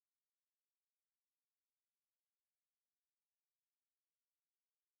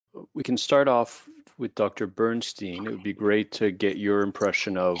we can start off with Dr. Bernstein. It would be great to get your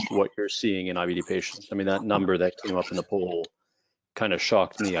impression of what you're seeing in IBD patients. I mean, that number that came up in the poll kind of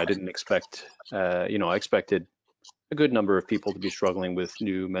shocked me. I didn't expect, I expected a good number of people to be struggling with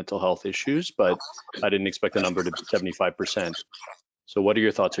new mental health issues, but I didn't expect the number to be 75%. So what are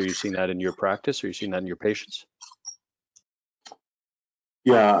your thoughts? Are you seeing that in your practice? Are you seeing that in your patients?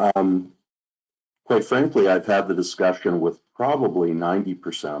 Yeah, quite frankly, I've had the discussion with probably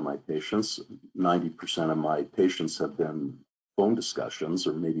 90% of my patients. 90% of my patients have been phone discussions,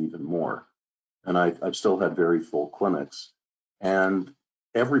 or maybe even more. And I've still had very full clinics. And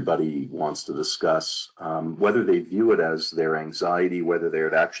everybody wants to discuss whether they view it as their anxiety, whether they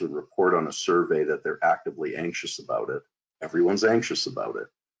would actually report on a survey that they're actively anxious about it. Everyone's anxious about it.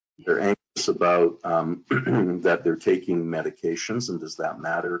 They're anxious about that they're taking medications, and does that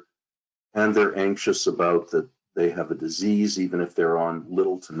matter? And they're anxious about that they have a disease, even if they're on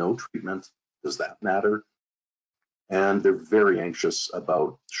little to no treatment. Does that matter? And they're very anxious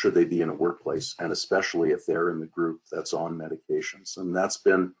about should they be in a workplace, and especially if they're in the group that's on medications. And that's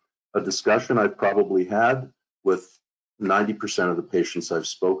been a discussion I've probably had with 90% of the patients I've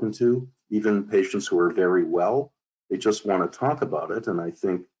spoken to, even patients who are very well. They just want to talk about it. And I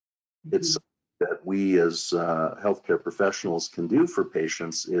think it's that we as healthcare professionals can do for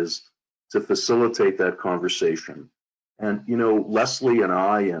patients is to facilitate that conversation. And, Leslie and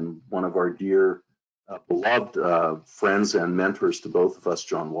I, and one of our dear beloved friends and mentors to both of us,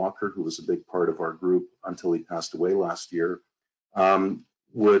 John Walker, who was a big part of our group until he passed away last year,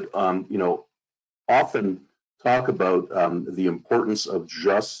 would, often talk about the importance of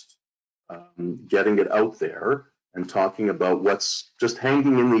just getting it out there and talking about what's just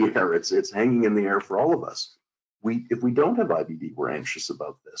hanging in the air. It's hanging in the air for all of us. If we don't have IBD, we're anxious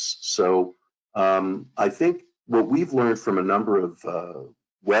about this. So I think what we've learned from a number of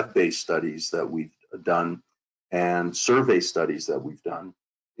web-based studies that we've done and survey studies that we've done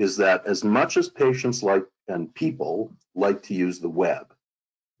is that as much as patients and people like to use the web,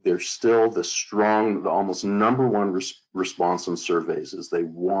 there's still the almost number one response in surveys is they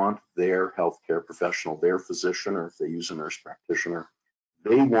want their healthcare professional, their physician, or if they use a nurse practitioner,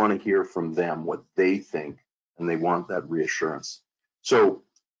 they want to hear from them what they think, and they want that reassurance. So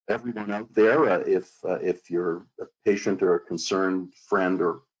everyone out there, if you're a patient or a concerned friend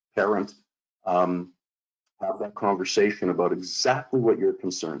or parent, have that conversation about exactly what your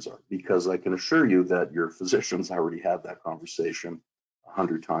concerns are, because I can assure you that your physicians already had that conversation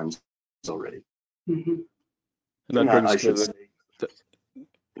 100 times already. And that brings Can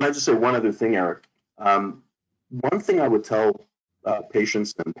I just say one other thing, Eric? One thing I would tell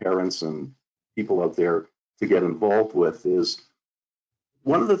patients and parents and people out there to get involved with is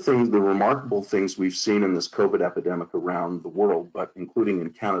one of the remarkable things we've seen in this COVID epidemic around the world, but including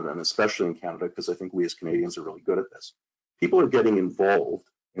in Canada, and especially in Canada, because I think we as Canadians are really good at this. People are getting involved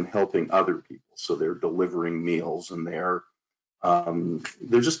in helping other people. So they're delivering meals, and they're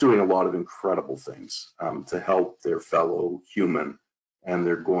just doing a lot of incredible things to help their fellow human. And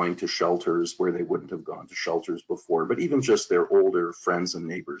they're going to shelters where they wouldn't have gone to shelters before, but even just their older friends and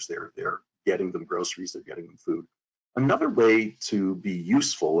neighbors, they're getting them groceries, they're getting them food. Another way to be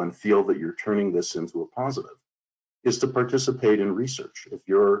useful and feel that you're turning this into a positive is to participate in research. If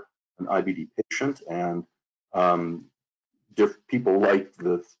you're an IBD patient and people like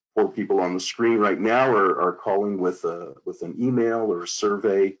the 4 people on the screen right now are calling with an email or a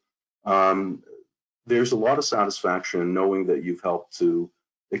survey, there's a lot of satisfaction in knowing that you've helped to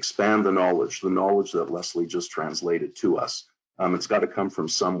expand the knowledge that Leslie just translated to us. It's got to come from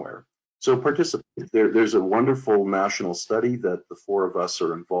somewhere. So participate. There's a wonderful national study that the 4 of us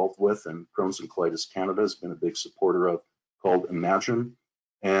are involved with, and Crohn's and Colitis Canada has been a big supporter of, called Imagine.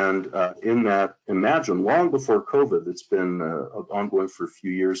 And in that Imagine, long before COVID, it's been ongoing for a few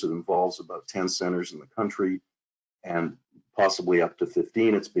years. It involves about 10 centers in the country and possibly up to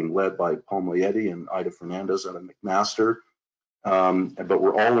 15. It's being led by Paul Moyetti and Ida Fernandez out of McMaster, but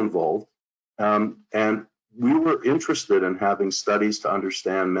we're all involved. And we were interested in having studies to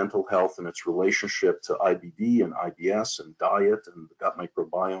understand mental health and its relationship to IBD and IBS and diet and the gut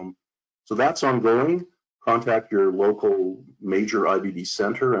microbiome. So that's ongoing. Contact your local major IBD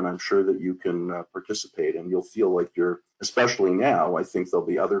center, and I'm sure that you can participate, and you'll feel like especially now, I think there'll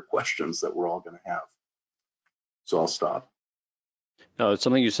be other questions that we're all going to have. So I'll stop. No, it's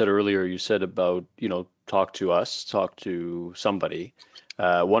something you said earlier. You said about, talk to us, talk to somebody.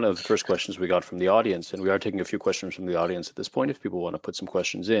 One of the first questions we got from the audience, and we are taking a few questions from the audience at this point if people want to put some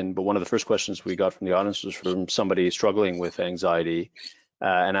questions in, but one of the first questions we got from the audience was from somebody struggling with anxiety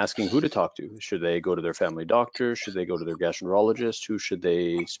and asking who to talk to. Should they go to their family doctor? Should they go to their gastroenterologist? Who should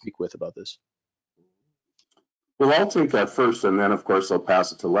they speak with about this? Well, I'll take that first, and then of course I'll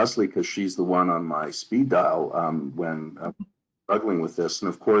pass it to Leslie because she's the one on my speed dial when struggling with this. And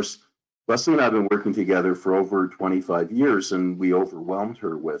of course, Leslie and I have been working together for over 25 years, and we overwhelmed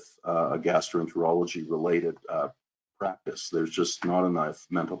her with a gastroenterology-related practice. There's just not enough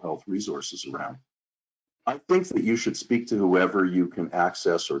mental health resources around. I think that you should speak to whoever you can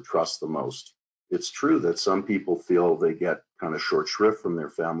access or trust the most. It's true that some people feel they get kind of short shrift from their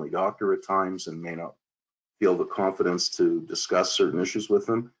family doctor at times and may not feel the confidence to discuss certain issues with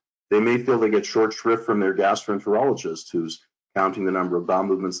them. They may feel they get short shrift from their gastroenterologist who's counting the number of bowel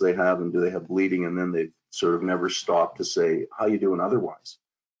movements they have and do they have bleeding, and then they sort of never stop to say, how you doing otherwise?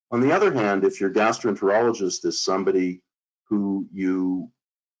 On the other hand, if your gastroenterologist is somebody who you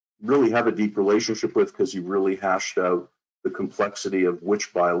really have a deep relationship with because you really hashed out the complexity of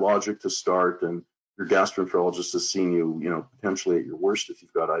which biologic to start, and your gastroenterologist has seen you, potentially at your worst if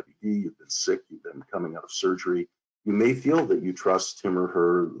you've got IBD, you've been sick, you've been coming out of surgery, you may feel that you trust him or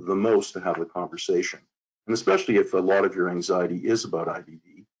her the most to have the conversation. And especially if a lot of your anxiety is about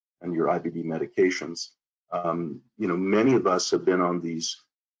IBD and your IBD medications. Many of us have been on these,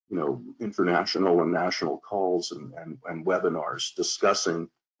 international and national calls and webinars discussing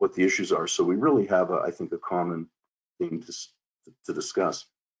what the issues are. So we really have, I think, a common thing to discuss.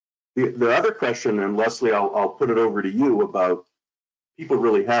 The other question, and Leslie, I'll put it over to you, about people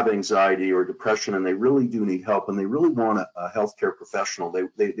really have anxiety or depression and they really do need help and they really want a healthcare professional.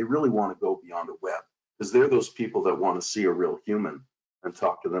 They really want to go beyond a web because they're those people that want to see a real human and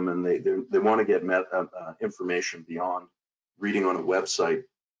talk to them, and they want to get information beyond reading on a website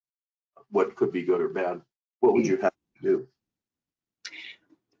what could be good or bad. What would you have to do?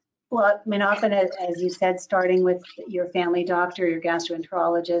 Well, I mean, often, as you said, starting with your family doctor, your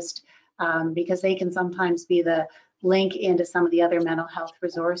gastroenterologist, because they can sometimes be the link into some of the other mental health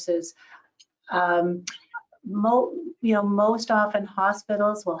resources. Most often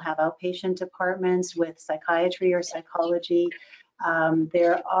hospitals will have outpatient departments with psychiatry or psychology.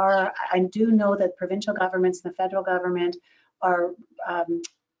 I do know that provincial governments and the federal government are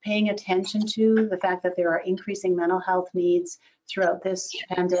paying attention to the fact that there are increasing mental health needs throughout this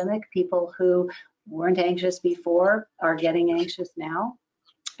pandemic. People who weren't anxious before are getting anxious now.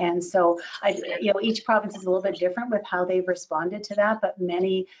 And so, each province is a little bit different with how they've responded to that, but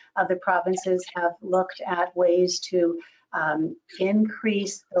many of the provinces have looked at ways to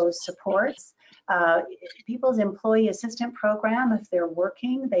increase those supports. People's employee assistant program, if they're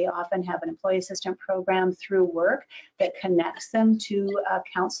working, they often have an employee assistant program through work that connects them to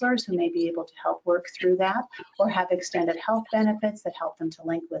counselors who may be able to help work through that, or have extended health benefits that help them to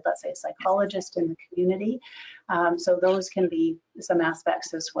link with, let's say, a psychologist in the community. So those can be some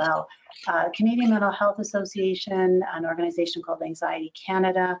aspects as well. Canadian Mental Health Association, an organization called Anxiety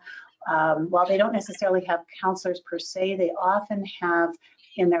Canada, while they don't necessarily have counselors per se, they often have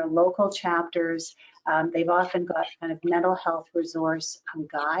in their local chapters, they've often got kind of mental health resource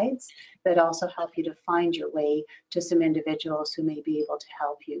guides that also help you to find your way to some individuals who may be able to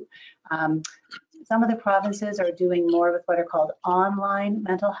help you. Some of the provinces are doing more with what are called online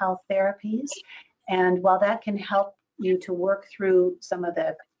mental health therapies. And while that can help you to work through some of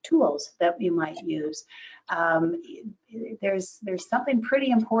the tools that you might use, there's something pretty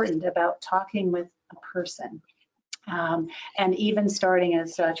important about talking with a person. And even starting,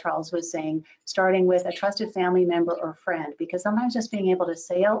 as Charles was saying, starting with a trusted family member or friend, because sometimes just being able to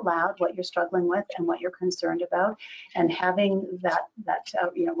say out loud what you're struggling with and what you're concerned about, and having that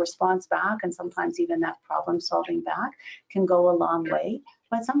response back, and sometimes even that problem solving back, can go a long way.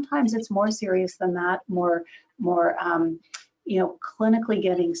 But sometimes it's more serious than that, more clinically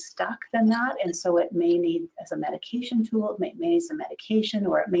getting stuck than that. And so it may need, as a medication tool, it may need some medication,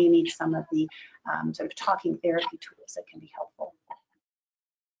 or it may need some of the sort of talking therapy tools that can be helpful.